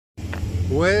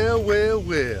Well,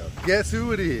 guess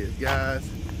who it is, guys?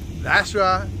 That's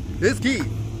right, it's Keith,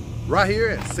 right here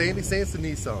at Sandy Sampson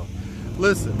Nissan.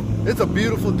 Listen, it's a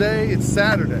beautiful day, it's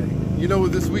Saturday. You know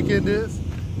what this weekend is?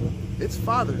 It's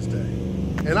Father's Day.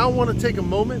 And I want to take a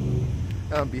moment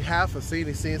on behalf of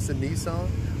Sandy Sampson Nissan.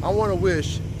 I want to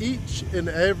wish each and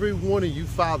every one of you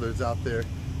fathers out there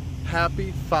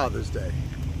happy Father's Day.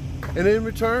 And in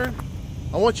return,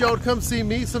 I want y'all to come see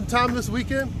me sometime this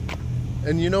weekend.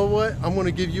 And you know what? I'm going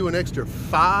to give you an extra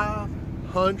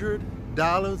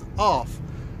 $500 off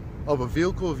of a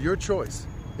vehicle of your choice.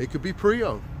 It could be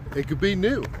pre-owned. It could be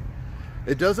new.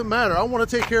 It doesn't matter. I want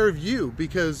to take care of you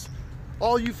because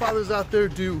all you fathers out there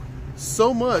do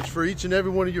so much for each and every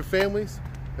one of your families,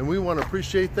 and we want to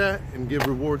appreciate that and give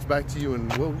rewards back to you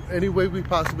in any way we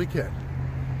possibly can.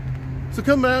 So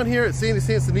come down here at Sandy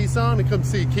Sampson Nissan and come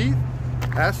see Keith,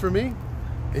 ask for me,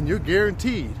 and you're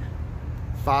guaranteed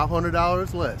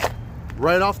 $500 less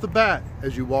right off the bat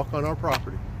as you walk on our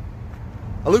property.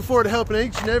 I look forward to helping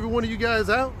each and every one of you guys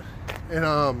out.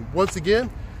 And once again,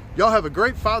 y'all have a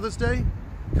great Father's Day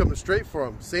coming straight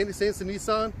from Sandy Sampson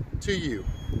Nissan to you.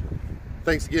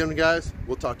 Thanks again, guys.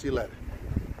 We'll talk to you later.